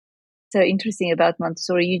so interesting about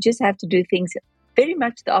Montessori. You just have to do things very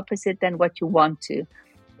much the opposite than what you want to.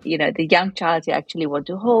 The young child, you actually want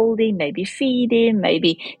to hold him, maybe feed him,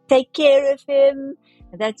 maybe take care of him.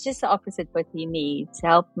 That's just the opposite what he needs.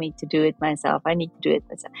 Help me to do it myself. I need to do it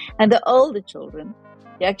myself. And the older children,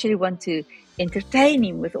 you actually want to entertain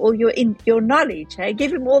him with all your knowledge.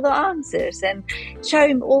 Give him all the answers and show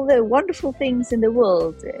him all the wonderful things in the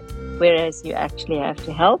world. Whereas you actually have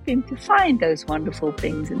to help him to find those wonderful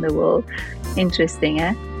things in the world. Interesting,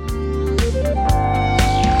 huh?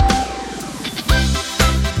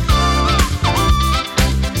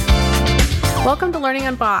 Welcome to Learning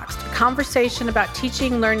Unboxed, a conversation about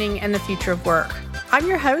teaching, learning, and the future of work. I'm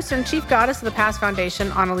your host and Chief Goddess of the Past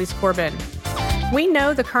Foundation, Annalise Corbin. We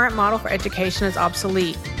know the current model for education is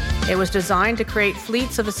obsolete. It was designed to create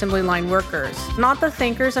fleets of assembly line workers, not the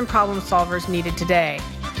thinkers and problem solvers needed today.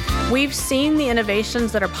 We've seen the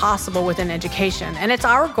innovations that are possible within education, and it's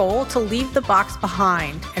our goal to leave the box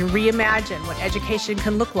behind and reimagine what education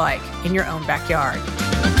can look like in your own backyard.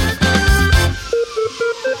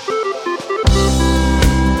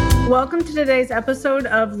 Welcome to today's episode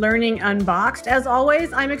of Learning Unboxed. As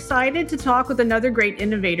always, I'm excited to talk with another great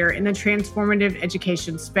innovator in the transformative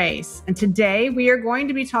education space. And today we are going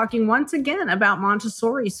to be talking once again about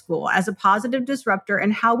Montessori school as a positive disruptor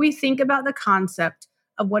and how we think about the concept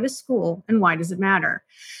of what is school and why does it matter.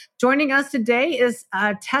 Joining us today is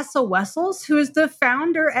Tessa Wessels, who is the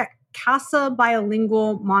founder at Casa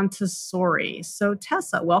Bilingual Montessori. So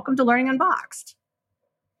Tessa, welcome to Learning Unboxed.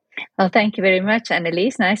 Well, thank you very much,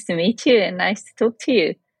 Annalise. Nice to meet you and nice to talk to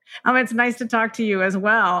you. It's nice to talk to you as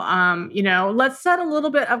well. Let's set a little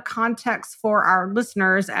bit of context for our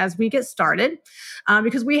listeners as we get started,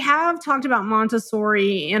 because we have talked about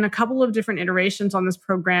Montessori in a couple of different iterations on this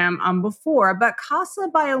program before, but Casa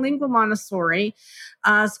Bilingual Montessori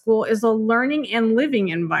School is a learning and living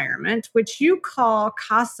environment, which you call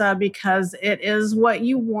Casa because it is what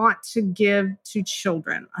you want to give to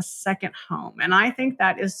children, a second home. And I think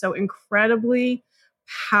that is so incredibly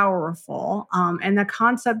powerful. And the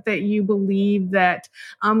concept that you believe that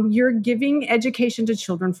you're giving education to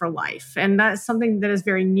children for life. And that's something that is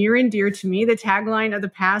very near and dear to me. The tagline of the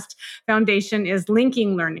Past Foundation is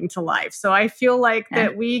linking learning to life. So I feel like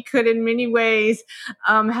that we could in many ways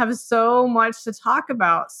have so much to talk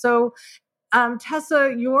about. So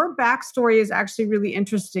Tessa, your backstory is actually really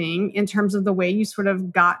interesting in terms of the way you sort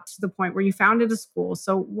of got to the point where you founded a school.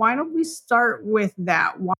 So why don't we start with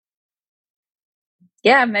that?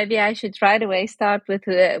 Yeah, maybe I should right away start with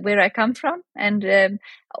where I come from. And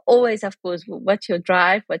always, of course, what's your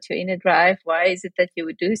drive? What's your inner drive? Why is it that you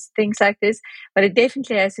would do things like this? But it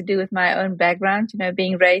definitely has to do with my own background,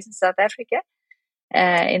 being raised in South Africa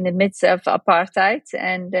in the midst of apartheid.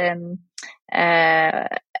 And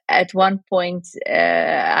at one point,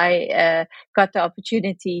 I got the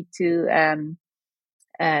opportunity to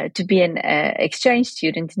be an exchange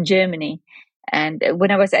student in Germany. And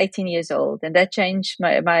when I was 18 years old, and that changed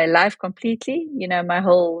my life completely, my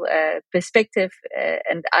whole perspective.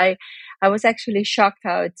 And I was actually shocked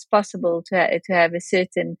how it's possible to have a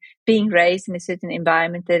certain, being raised in a certain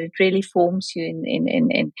environment, that it really forms you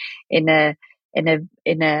in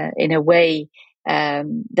a way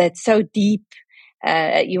that's so deep.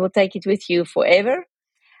 You will take it with you forever.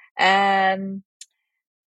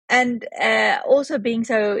 And also being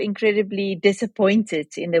so incredibly disappointed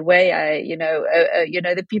in the way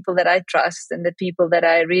the people that I trust and the people that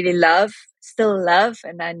I really still love.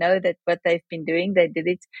 And I know that what they've been doing, they did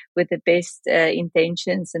it with the best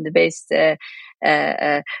intentions and the best,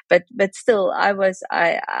 but still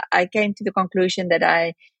I came to the conclusion that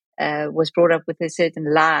I was brought up with a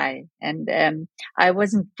certain lie, and I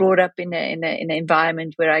wasn't brought up in an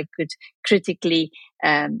environment where I could critically,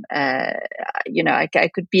 I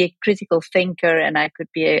could be a critical thinker, and I could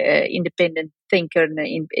be an independent thinker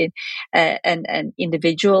and an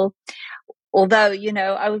individual. Although,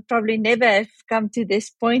 I would probably never have come to this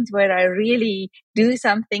point where I really do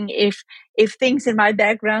something if things in my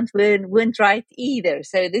background weren't right either.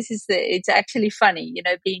 So it's actually funny,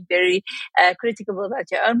 being very critical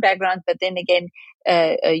about your own background, but then again,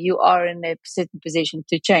 you are in a certain position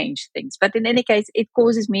to change things. But in any case, it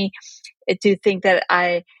causes me to think that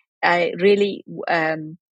I really,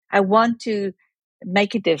 I want to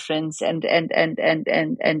make a difference and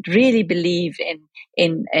really believe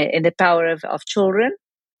in the power of children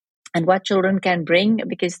and what children can bring,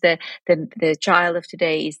 because the child of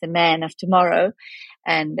today is the man of tomorrow,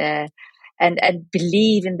 and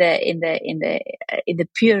believe in the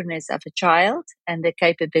pureness of a child and the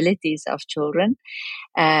capabilities of children.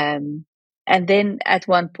 And then at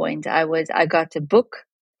one point I got a book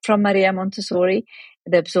from Maria Montessori,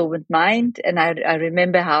 the absorbent mind. And I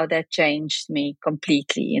remember how that changed me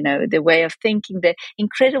completely, the way of thinking, the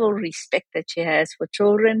incredible respect that she has for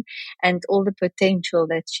children and all the potential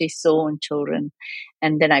that she saw in children.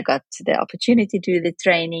 And then I got the opportunity to do the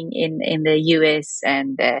training in the US,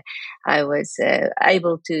 and I was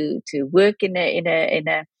able to work in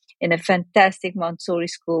a fantastic Montessori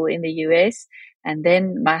school in the US. And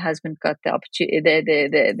then my husband got the opportunity,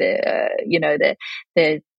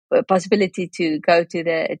 the possibility to go to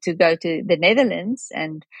the Netherlands,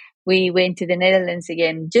 and we went to the Netherlands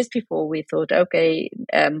again just before we thought, okay,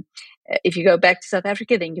 if you go back to South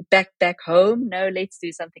Africa, then you're back home. No, let's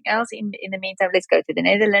do something else. In the meantime, let's go to the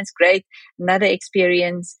Netherlands. Great, another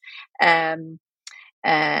experience. And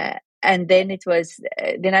then it was.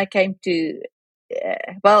 Then I came to.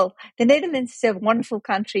 The Netherlands is a wonderful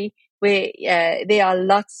country where there are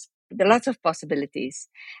lots of possibilities,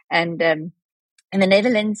 and in the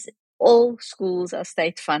Netherlands, all schools are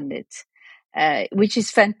state funded, which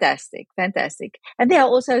is fantastic. And there are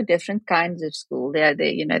also different kinds of school. There are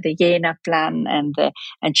the Jena Plan and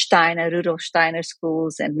Rudolf Steiner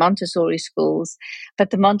schools and Montessori schools. But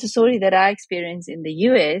the Montessori that I experienced in the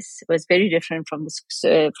US was very different from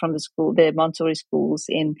the Montessori schools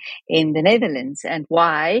in the Netherlands. And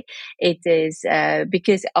why? It is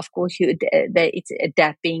because, of course, it's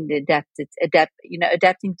adapting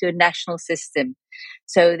to a national system.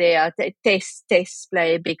 So they are tests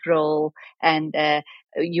play a big role, and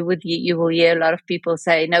you will hear a lot of people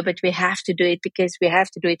say, no, but we have to do it because we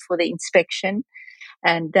have to do it for the inspection,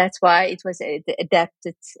 and that's why it was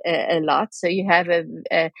adapted a lot. So you have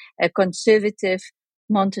a conservative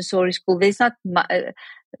Montessori school. There's not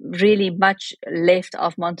really much left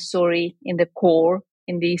of Montessori in the core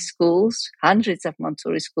in these schools, hundreds of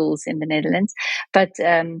Montessori schools in the Netherlands, but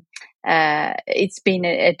it's been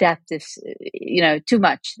adaptive, too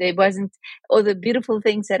much. There wasn't all the beautiful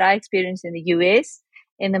things that I experienced in the US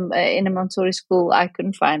in a Montessori school. I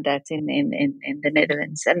couldn't find that in the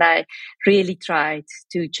Netherlands, and I really tried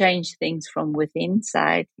to change things from within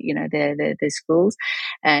inside, the schools,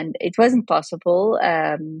 and it wasn't possible.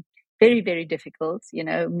 Very, very difficult,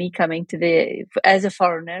 me coming as a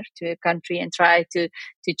foreigner to a country and try to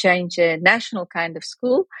change a national kind of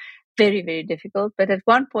school. Very, very difficult. But at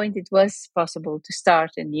one point it was possible to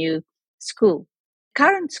start a new school.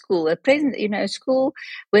 Current school, a present, school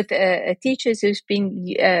with teachers who's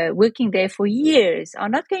been working there for years are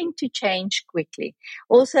not going to change quickly.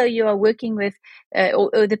 Also, you are working with,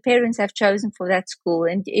 or the parents have chosen for that school,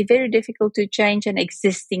 and it's very difficult to change an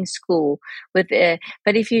existing school. But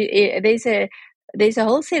if there's a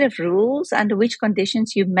whole set of rules under which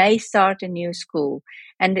conditions you may start a new school,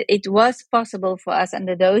 and it was possible for us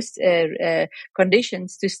under those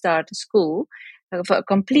conditions to start a school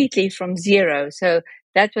completely from zero. So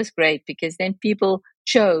that was great, because then people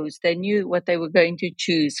chose, they knew what they were going to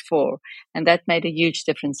choose for, and that made a huge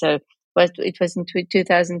difference. So it was in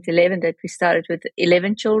 2011 that we started with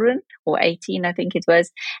 11 children, or 18, I think it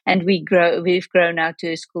was, and we've grown now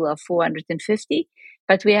to a school of 450.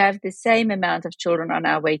 But we have the same amount of children on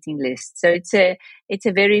our waiting list. So it's a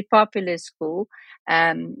very popular school.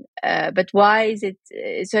 But why is it?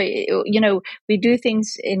 So, we do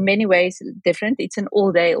things in many ways different. It's an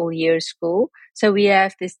all day, all year school. So we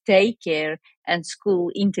have this daycare and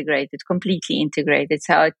school integrated, completely integrated.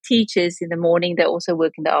 So our teachers in the morning, they also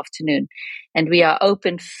work in the afternoon. And we are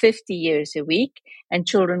open 50 years a week, and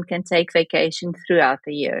children can take vacation throughout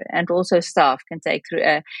the year. And also staff can take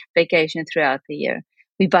vacation throughout the year.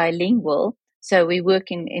 We're bilingual, so we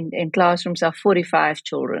work in classrooms of 45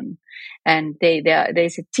 children, and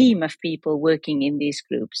there's a team of people working in these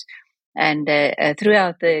groups. And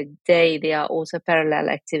throughout the day, there are also parallel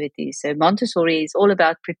activities. So Montessori is all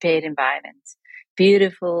about prepared environments.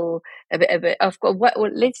 Beautiful. Of course,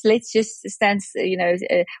 let's just stand.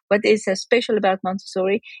 What is so special about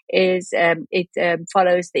Montessori is it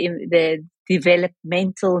follows the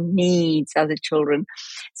developmental needs of the children.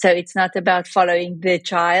 So it's not about following the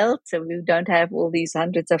child. So we don't have all these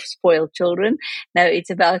hundreds of spoiled children. No, it's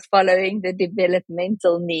about following the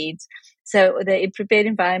developmental needs. So the prepared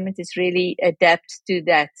environment is really adapt to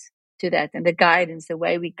that, and the guidance, the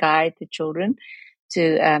way we guide the children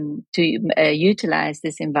to utilize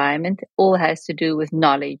this environment, all has to do with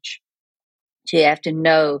knowledge. So you have to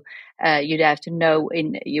know, what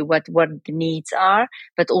the needs are,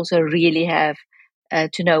 but also really have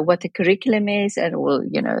to know what the curriculum is, and all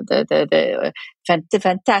the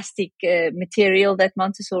fantastic material that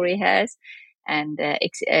Montessori has, and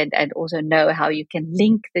also know how you can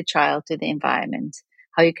link the child to the environment.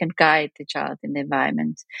 how you can guide the child in the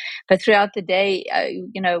environment. But throughout the day,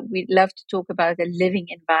 we love to talk about a living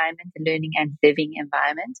environment, a learning and living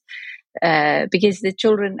environment, because the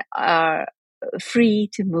children are free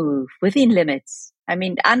to move within limits. I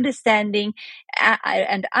mean, understanding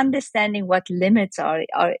what limits are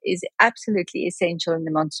is absolutely essential in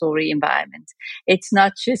the Montessori environment. It's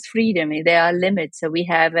not just freedom; there are limits. So we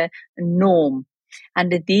have a norm.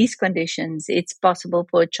 Under these conditions, it's possible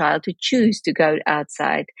for a child to choose to go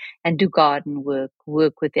outside and do garden work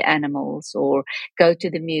with the animals, or go to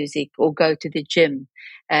the music, or go to the gym,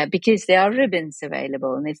 because there are ribbons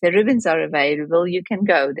available. And if the ribbons are available, you can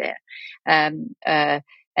go there.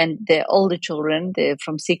 And the older children,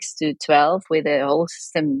 from 6 to 12, where the whole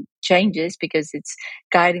system changes because it's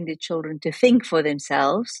guiding the children to think for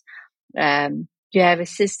themselves. You have a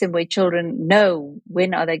system where children know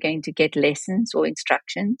when are they going to get lessons or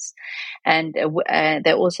instructions, and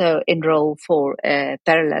they also enroll for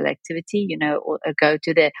parallel activity, or go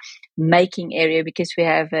to the making area, because we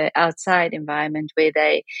have an outside environment where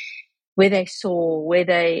they saw, where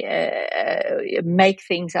they make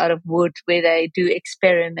things out of wood, where they do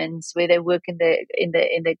experiments, where they work in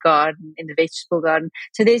the garden, in the vegetable garden.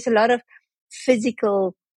 So there's a lot of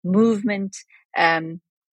physical movement.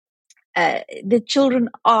 The children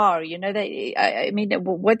are, I mean,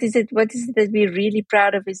 what is it that we're really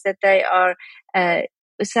proud of is that they are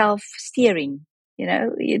self-steering. They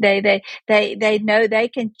know they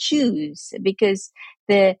can choose, because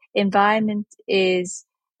the environment is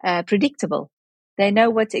predictable. They know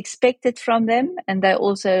what's expected from them, and they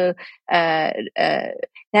also they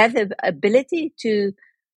have the ability to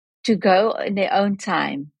go in their own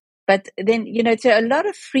time. But then, so a lot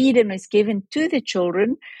of freedom is given to the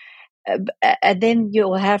children. And then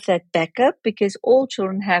you'll have that backup, because all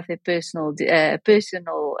children have a personal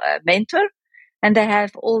mentor, and they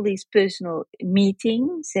have all these personal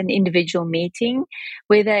meetings and individual meeting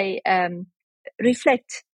where they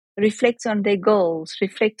reflect on their goals,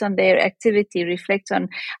 reflect on their activity, reflect on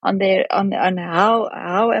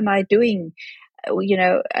how am I doing,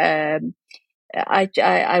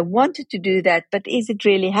 I wanted to do that, but is it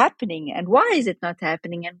really happening? And why is it not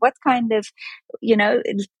happening? And what kind of,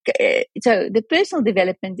 so the personal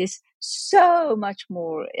development is so much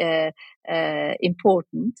more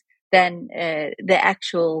important than the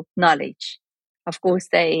actual knowledge. Of course,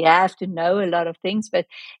 they have to know a lot of things, but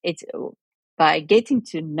it's by getting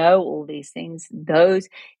to know all these things,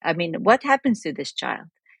 what happens to this child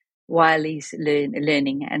while he's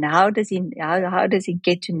learning, and how does he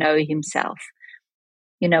get to know himself?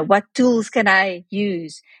 What tools can I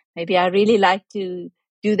use? Maybe I really like to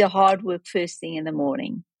do the hard work first thing in the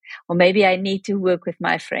morning, or maybe I need to work with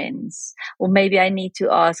my friends, or maybe I need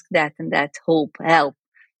to ask that and that help.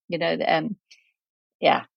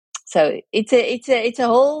 Yeah. So it's a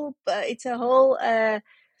whole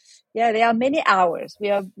there are many hours.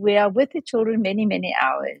 We are with the children many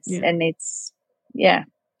hours, and it's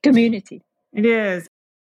community. It is.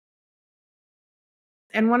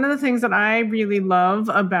 And one of the things that I really love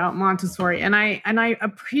about Montessori, and I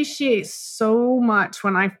appreciate so much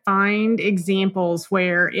when I find examples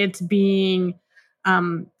where it's being,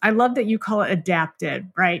 I love that you call it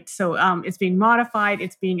adapted, right? So it's being modified,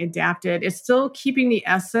 it's being adapted. It's still keeping the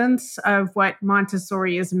essence of what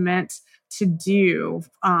Montessori is meant to do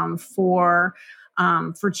for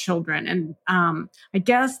children. And I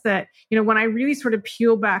guess that, when I really sort of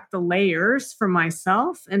peel back the layers for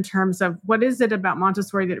myself in terms of what is it about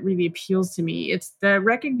Montessori that really appeals to me, it's the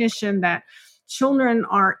recognition that children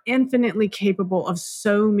are infinitely capable of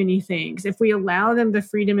so many things if we allow them the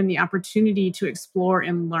freedom and the opportunity to explore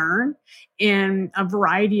and learn in a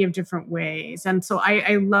variety of different ways. And so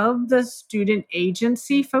I love the student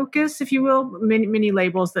agency focus, if you will, many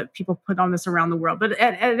labels that people put on this around the world. But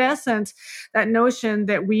at essence, that notion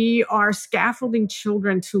that we are scaffolding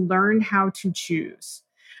children to learn how to choose.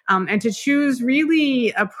 And to choose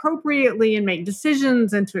really appropriately and make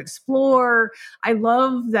decisions and to explore. I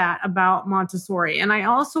love that about Montessori. And I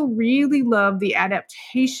also really love the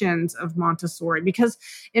adaptations of Montessori, because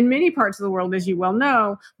in many parts of the world, as you well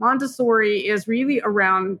know, Montessori is really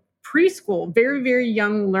around preschool, very, very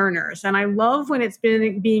young learners. And I love when it's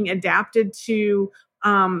being adapted to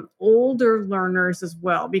older learners as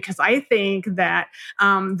well, because I think that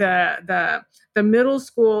the middle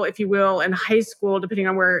school, if you will, and high school, depending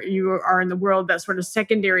on where you are in the world, that sort of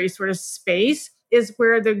secondary sort of space is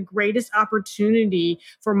where the greatest opportunity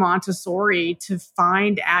for Montessori to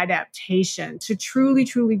find adaptation, to truly,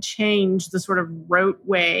 truly change the sort of rote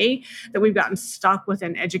way that we've gotten stuck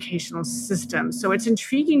within educational systems. So it's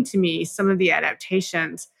intriguing to me, some of the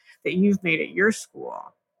adaptations that you've made at your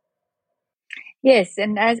school. Yes,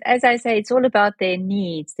 and as I say, it's all about their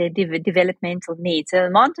needs, their developmental needs. So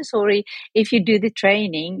Montessori, if you do the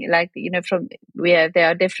training, like from there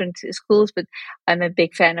are different schools, but I'm a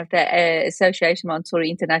big fan of the Association Montessori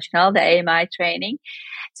International, the AMI training.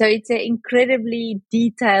 So it's an incredibly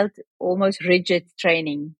detailed, almost rigid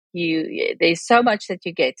training. There's so much that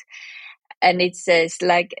you get, and it's a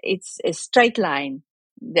straight line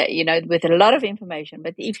that with a lot of information.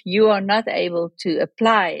 But if you are not able to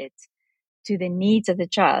apply it to the needs of the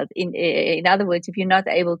child. In other words, if you're not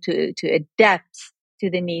able to adapt to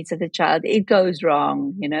the needs of the child, it goes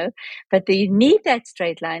wrong, But you need that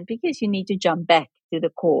straight line because you need to jump back to the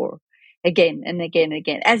core again and again and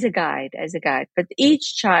again as a guide, But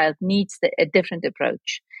each child needs a different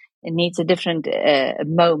approach. It needs a different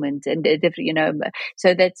moment and a different,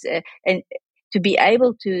 So that's and to be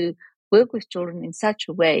able to work with children in such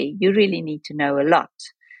a way, you really need to know a lot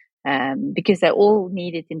because they all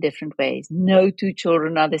need it in different ways. No two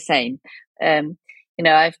children are the same. Um,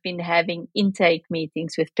 I've been having intake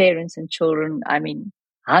meetings with parents and children. I mean,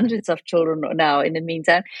 hundreds of children now. In the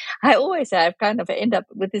meantime, I always say I've kind of end up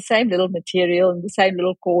with the same little material in the same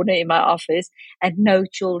little corner in my office, and no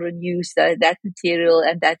children use that material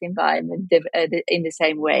and that environment in the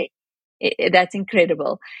same way. That's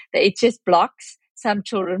incredible. It just blocks. Some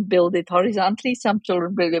children build it horizontally. Some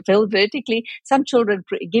children build vertically. Some children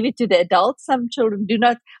give it to the adults. Some children do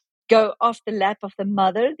not go off the lap of the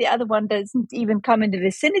mother. The other one doesn't even come in the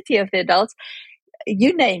vicinity of the adults.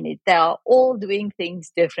 You name it. They are all doing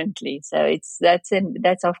things differently. So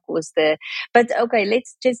that's of course but okay,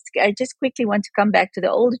 I just quickly want to come back to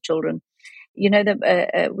the older children.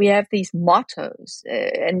 We have these mottos,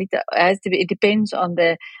 and it depends on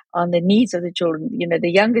the needs of the children.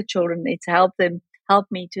 The younger children, it's help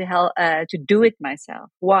me to do it myself.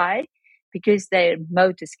 Why? Because their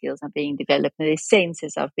motor skills are being developed, and their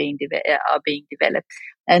senses are being developed.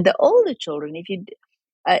 And the older children, if you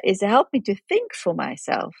is help me to think for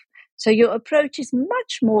myself. So your approach is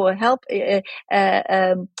much more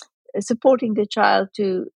supporting the child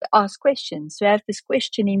to ask questions, to have this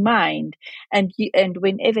question in mind, and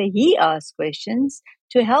whenever he asks questions,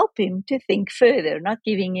 to help him to think further, not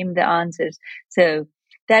giving him the answers. So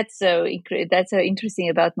that's so interesting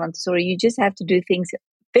about Montessori. You just have to do things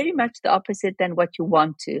very much the opposite than what you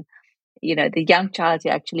want to. The young child,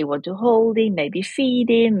 you actually want to hold him, maybe feed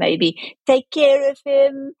him, maybe take care of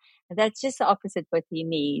him. That's just the opposite what he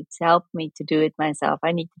needs. Help me to do it myself.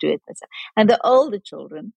 I need to do it myself. And the older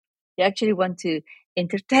children, you actually want to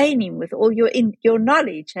entertain him with all your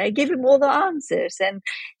knowledge. Give him all the answers and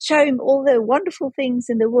show him all the wonderful things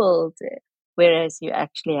in the world. Whereas you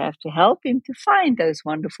actually have to help him to find those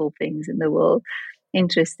wonderful things in the world.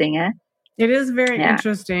 Interesting, huh? It is very Yeah.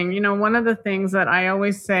 interesting. One of the things that I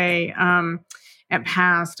always say at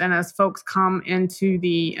PAST, and as folks come into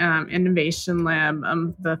the innovation lab,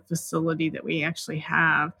 the facility that we actually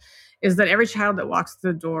have, is that every child that walks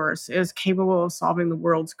through the doors is capable of solving the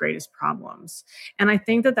world's greatest problems. And I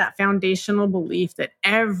think that foundational belief that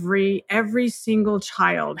every single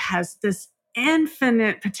child has this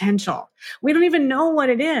infinite potential. We don't even know what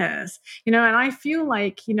it is, and I feel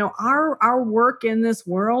like, our work in this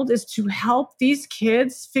world is to help these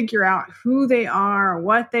kids figure out who they are,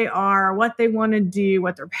 what they want to do,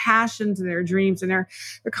 what their passions and their dreams and their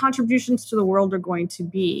contributions to the world are going to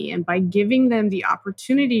be. And by giving them the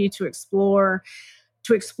opportunity to explore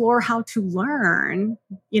how to learn,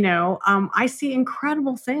 I see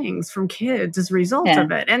incredible things from kids as a result Yeah.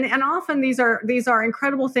 of it. And often these are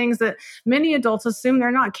incredible things that many adults assume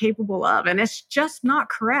they're not capable of. And it's just not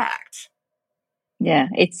correct. Yeah,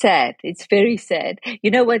 it's sad. It's very sad.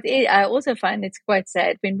 You know what? I also find it's quite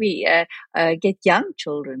sad when we get young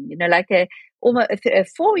children, like almost a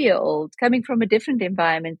 4-year-old coming from a different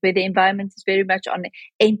environment where the environment is very much on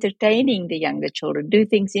entertaining the younger children, do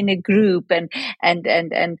things in a group, and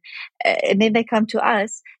then they come to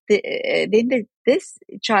us. This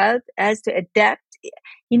child has to adapt.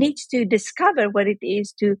 He needs to discover what it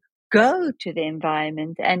is to go to the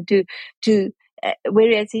environment and to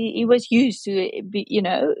whereas he was used to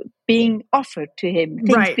being offered to him,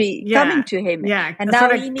 things Right. coming to him, and A now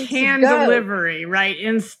sort he of needs to canned go. delivery, right?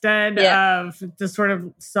 Instead of the sort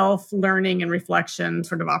of self-learning and reflection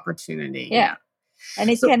sort of opportunity. Yeah.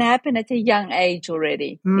 And it can happen at a young age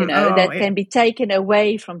already, can be taken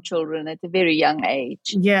away from children at a very young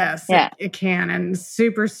age. Yes, it can. And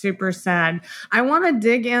super, super sad. I want to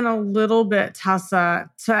dig in a little bit,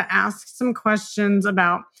 Tessa, to ask some questions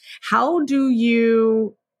about how do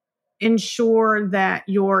you ensure that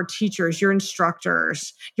your teachers, your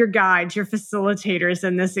instructors, your guides, your facilitators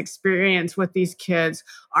in this experience with these kids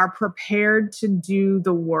are prepared to do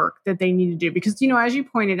the work that they need to do? Because, as you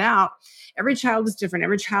pointed out, every child is different.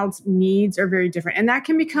 Every child's needs are very different. And that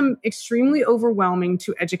can become extremely overwhelming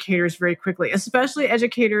to educators very quickly, especially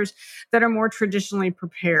educators that are more traditionally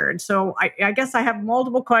prepared. So I guess I have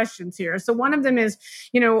multiple questions here. So one of them is,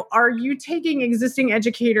 are you taking existing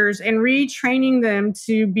educators and retraining them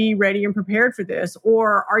to be ready and prepared for this?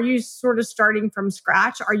 Or are you sort of starting from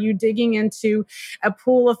scratch? Are you digging into a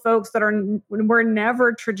pool of folks that were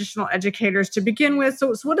never traditional educators to begin with?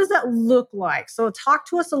 So what does that look like? So talk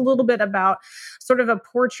to us a little bit about sort of a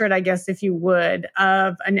portrait, I guess, if you would,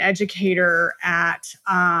 of an educator at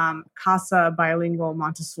Casa Bilingual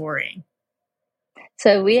Montessori.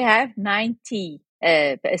 So we have 90,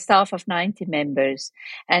 a staff of 90 members,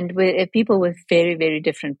 and people with very, very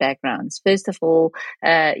different backgrounds. First of all,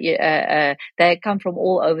 they come from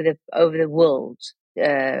all over the world.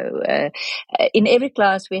 In every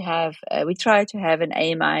class we try to have an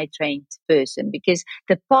AMI trained person, because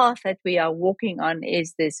the path that we are walking on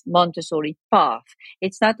is this Montessori path.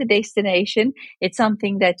 It's not a destination. It's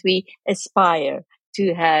something that we aspire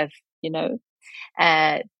to have,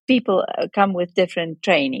 people come with different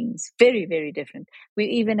trainings, very, very different. We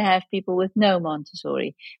even have people with no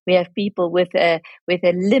Montessori. We have people with a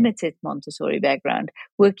limited Montessori background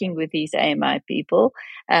working with these AMI people.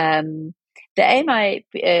 The AMI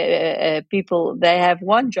people, they have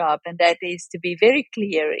one job, and that is to be very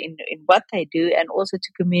clear in what they do, and also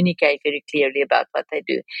to communicate very clearly about what they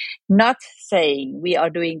do. Not saying we are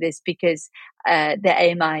doing this because the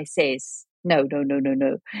AMI says, no.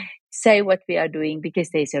 Say what we are doing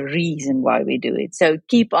because there's a reason why we do it. So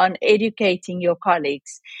keep on educating your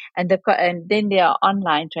colleagues, and then there are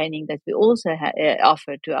online training that we also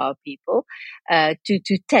offer to our people to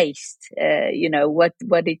taste, what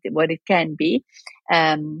it can be.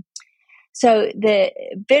 So the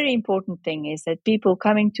very important thing is that people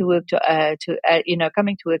coming to work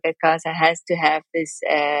coming to work at Casa has to have this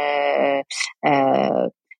a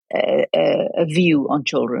view on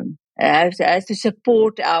children. Has to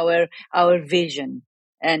support our vision,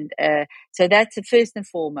 and so that's the first and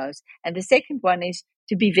foremost. And the second one is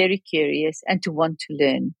to be very curious and to want to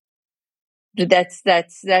learn.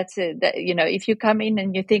 If you come in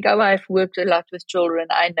and you think, oh, I've worked a lot with children,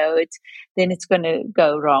 I know it, then it's going to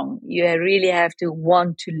go wrong. You really have to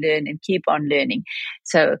want to learn and keep on learning.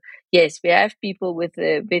 So yes, we have people with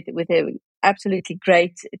a absolutely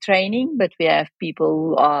great training, but we have people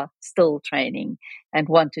who are still training and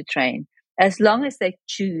want to train, as long as they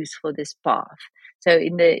choose for this path. So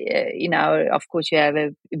of course, you have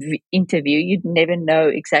an interview. You never know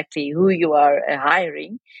exactly who you are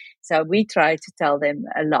hiring. So we try to tell them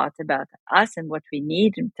a lot about us and what we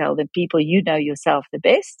need, and tell them, people, you know yourself the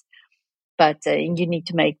best, but you need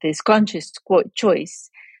to make this conscious choice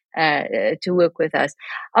to work with us.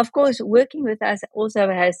 Of course, working with us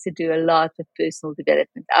also has to do a lot with personal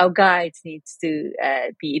development. Our guides needs to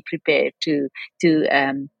be prepared to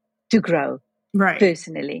grow, right,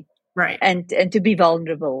 personally, right, and to be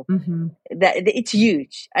vulnerable. Mm-hmm. That it's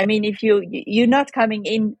huge. I mean, if you're not coming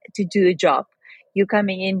in to do a job, you're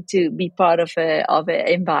coming in to be part of an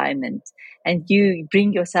environment, and you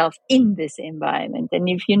bring yourself in this environment. And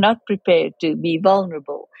if you're not prepared to be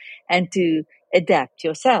vulnerable and to adapt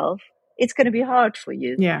yourself, it's going to be hard for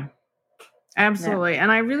you. Yeah, absolutely. Yeah.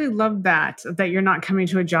 And I really love that you're not coming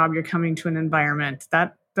to a job, you're coming to an environment.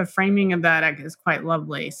 That the framing of that is quite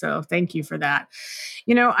lovely. So thank you for that.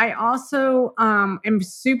 I also am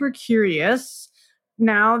super curious.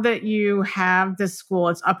 Now that you have this school,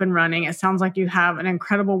 it's up and running, it sounds like you have an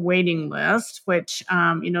incredible waiting list, which,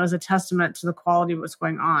 is a testament to the quality of what's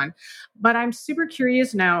going on. But I'm super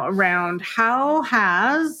curious now around how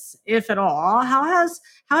has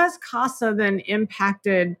Casa then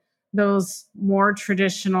impacted those more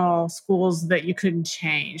traditional schools that you couldn't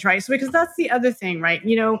change, right? So, because that's the other thing, right?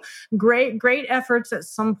 Great efforts at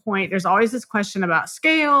some point. There's always this question about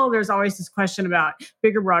scale. There's always this question about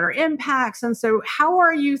bigger, broader impacts. And so, how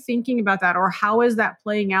are you thinking about that, or how is that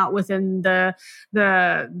playing out within the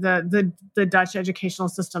Dutch educational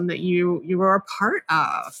system that you were a part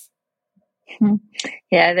of?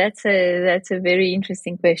 Yeah, that's a very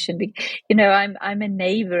interesting question. I'm a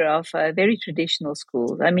neighbor of very traditional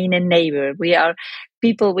schools. I mean, a neighbor. We are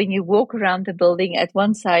people, when you walk around the building, at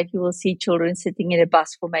one side you will see children sitting in a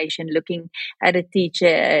bus formation looking at a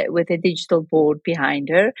teacher with a digital board behind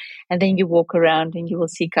her. And then you walk around and you will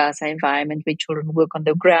see Casa environment where children work on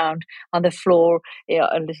the ground, on the floor,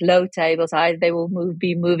 on the low tables. They will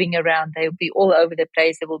be moving around. They will be all over the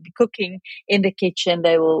place. They will be cooking in the kitchen.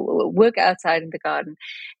 They will work outside in the garden.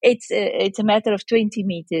 It's a matter of 20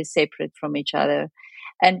 meters separate from each other.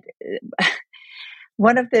 And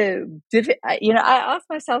one of the, I ask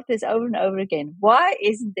myself this over and over again. Why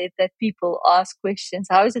isn't it that people ask questions?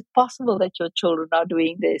 How is it possible that your children are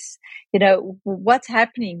doing this? What's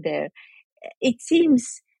happening there? It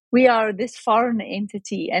seems we are this foreign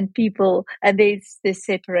entity and there's this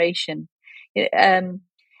separation.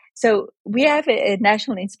 So we have a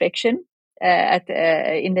national inspection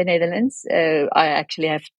in the Netherlands. I actually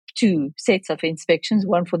have two sets of inspections,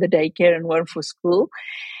 one for the daycare and one for school.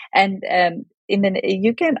 And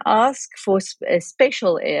you can ask for a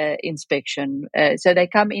special inspection. So they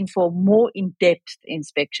come in for more in-depth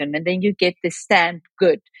inspection, and then you get the stamp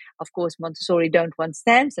good. Of course, Montessori don't want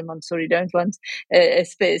stamps, and Montessori don't want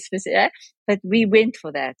but we went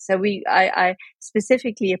for that. So I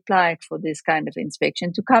specifically applied for this kind of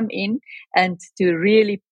inspection to come in and to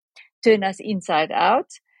really turn us inside out.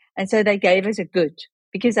 And so they gave us a good,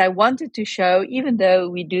 because I wanted to show, even though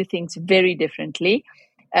we do things very differently,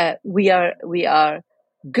 we are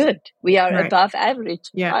good. We are above average.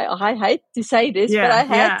 Yeah. I hate to say this, but I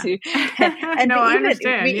had to. And no, I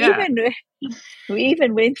understand. We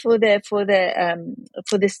even went for the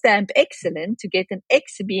stamp excellent to get an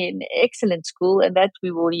be an excellent school, and that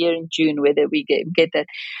we will hear in June whether we get that.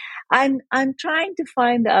 I'm trying to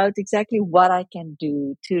find out exactly what I can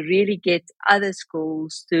do to really get other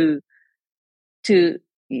schools to to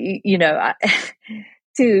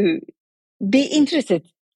be interested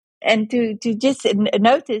and to just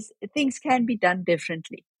notice things can be done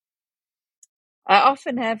differently. I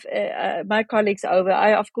often have my colleagues over.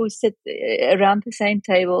 I, of course, sit around the same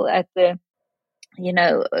table at the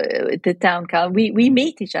town council. We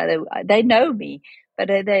meet each other. They know me, but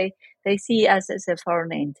they see us as a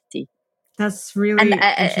foreign entity. That's really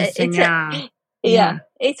interesting.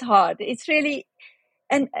 It's hard. It's really,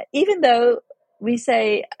 and even though we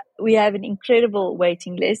say we have an incredible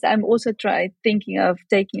waiting list, I'm also thinking of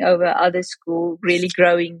taking over other schools, really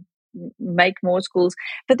growing, make more schools.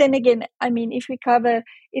 But then again, I mean, if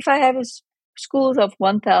I have schools of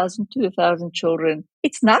 1,000, 2,000 children,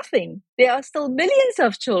 it's nothing. There are still millions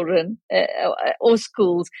of children or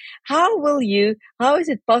schools. How is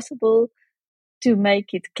it possible to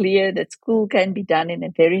make it clear that school can be done in a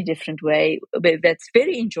very different way that's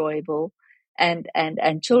very enjoyable, and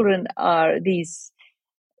children are these,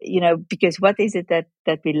 because what is it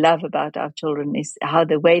that we love about our children is how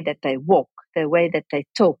the way that they walk, the way that they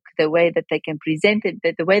talk, the way that they can present it,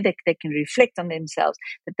 the way that they can reflect on themselves,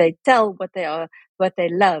 that they tell what they are, what they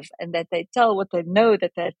love, and that they tell what they know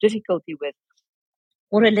that they have difficulty with.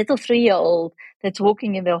 Or a little 3-year-old that's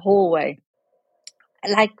walking in the hallway,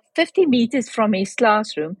 like 50 meters from his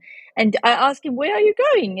classroom. And I ask him, where are you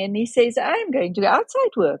going? And he says, I'm going to outside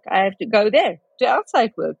work. I have to go there to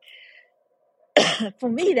outside work. For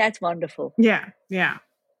me, that's wonderful. Yeah.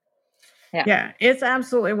 It's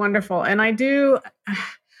absolutely wonderful. And I do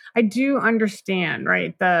understand,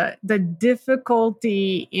 right, the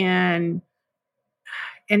difficulty in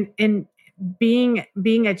being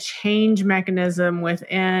a change mechanism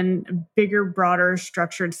within bigger, broader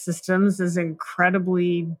structured systems is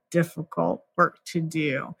incredibly difficult work to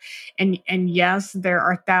do. And yes, there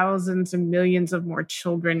are thousands and millions of more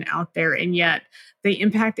children out there. And yet the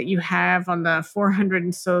impact that you have on the 400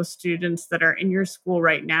 and so students that are in your school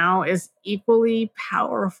right now is equally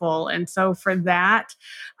powerful. And so for that,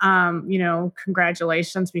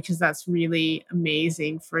 congratulations, because that's really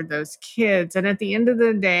amazing for those kids. And at the end of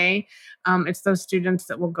the day, it's those students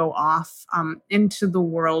that will go off into the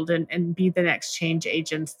world and be the next change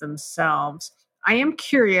agents themselves. I am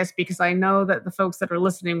curious, because I know that the folks that are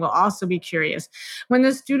listening will also be curious. When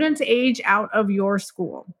the students age out of your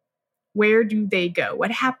school, where do they go? What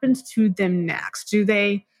happens to them next? Do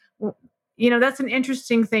they, that's an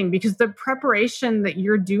interesting thing, because the preparation that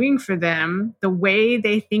you're doing for them, the way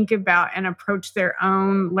they think about and approach their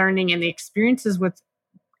own learning and the experiences with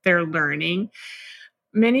their learning,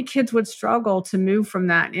 many kids would struggle to move from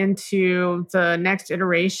that into the next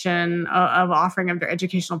iteration of offering of their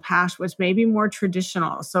educational path, which may be more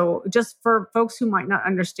traditional. So just for folks who might not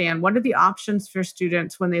understand, what are the options for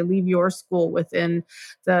students when they leave your school within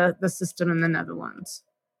the system in the Netherlands?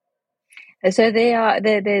 So they are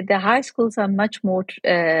the high schools are much more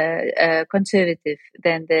conservative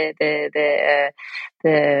than the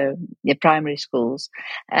primary schools.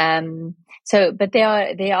 But they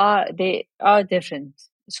are different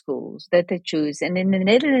schools that they choose, and in the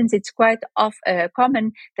Netherlands, it's quite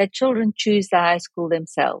common that children choose the high school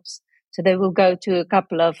themselves. So they will go to a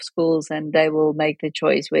couple of schools and they will make the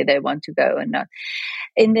choice where they want to go and not.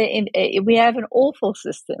 We have an awful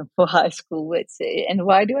system for high school, and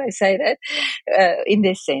why do I say that? In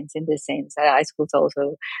this sense, high schools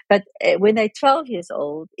also. But when they're 12 years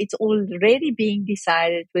old, it's already being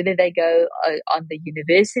decided whether they go on the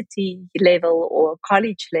university level or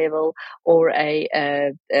college level or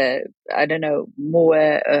I don't know,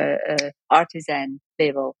 more artisan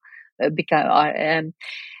level.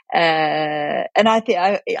 And I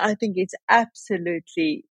think it's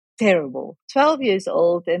absolutely terrible. 12 years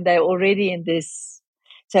old and they're already in this.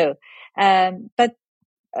 So, but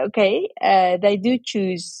okay, they do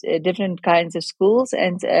choose different kinds of schools,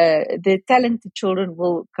 and the talented children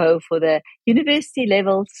will go for the university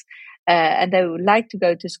levels, and they would like to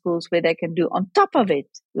go to schools where they can do on top of it,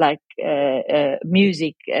 like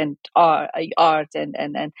music and art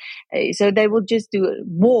and so they will just do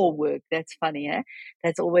more work. That's funny, eh?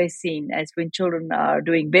 That's always seen as when children are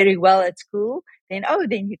doing very well at school, then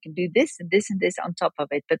you can do this and this and this on top of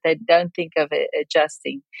it, but they don't think of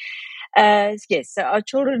adjusting. Yes, so our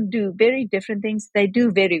children do very different things. They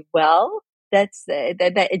do very well. They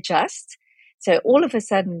adjust. So all of a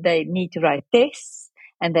sudden they need to write tests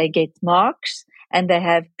and they get marks and they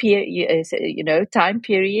have time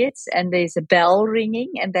periods and there's a bell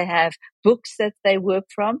ringing and they have books that they work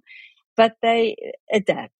from, but they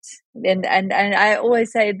adapt. And I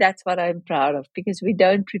always say that's what I'm proud of, because we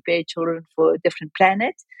don't prepare children for a different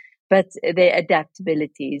planet, but their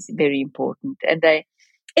adaptability is very important. And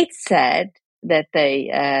it's sad that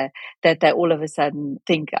they all of a sudden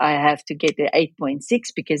think I have to get an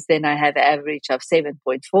 8.6 because then I have an average of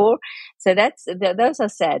 7.4. So those are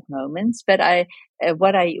sad moments. But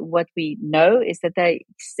what we know is that they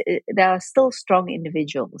are still strong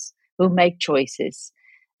individuals who make choices.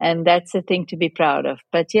 And that's a thing to be proud of.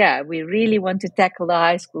 But yeah, we really want to tackle the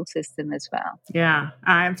high school system as well. Yeah,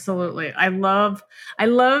 absolutely. I love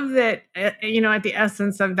that, at the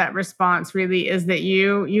essence of that response really is that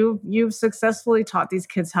you've successfully taught these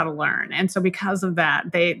kids how to learn. And so because of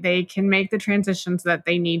that, they can make the transitions that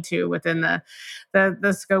they need to within the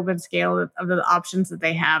scope and scale of the options that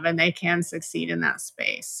they have, and they can succeed in that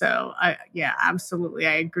space. So absolutely.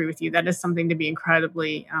 I agree with you. That is something to be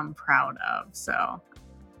incredibly proud of. So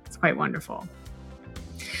it's quite wonderful.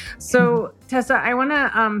 So, Tessa, I want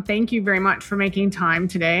to thank you very much for making time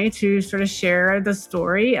today to sort of share the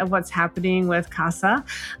story of what's happening with Casa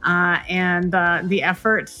and the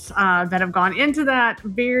efforts that have gone into that.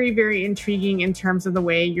 Very, very intriguing in terms of the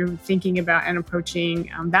way you're thinking about and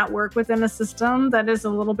approaching that work within a system that is a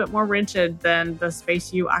little bit more rigid than the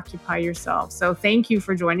space you occupy yourself. So thank you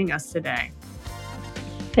for joining us today.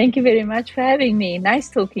 Thank you very much for having me. Nice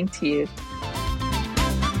talking to you.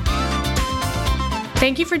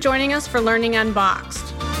 Thank you for joining us for Learning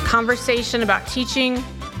Unboxed, conversation about teaching,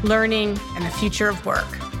 learning, and the future of work.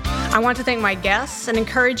 I want to thank my guests and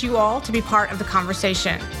encourage you all to be part of the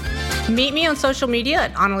conversation. Meet me on social media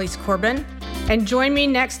at Annelies Corbin, and join me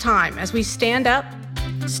next time as we stand up,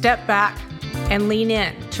 step back, and lean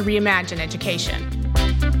in to reimagine education.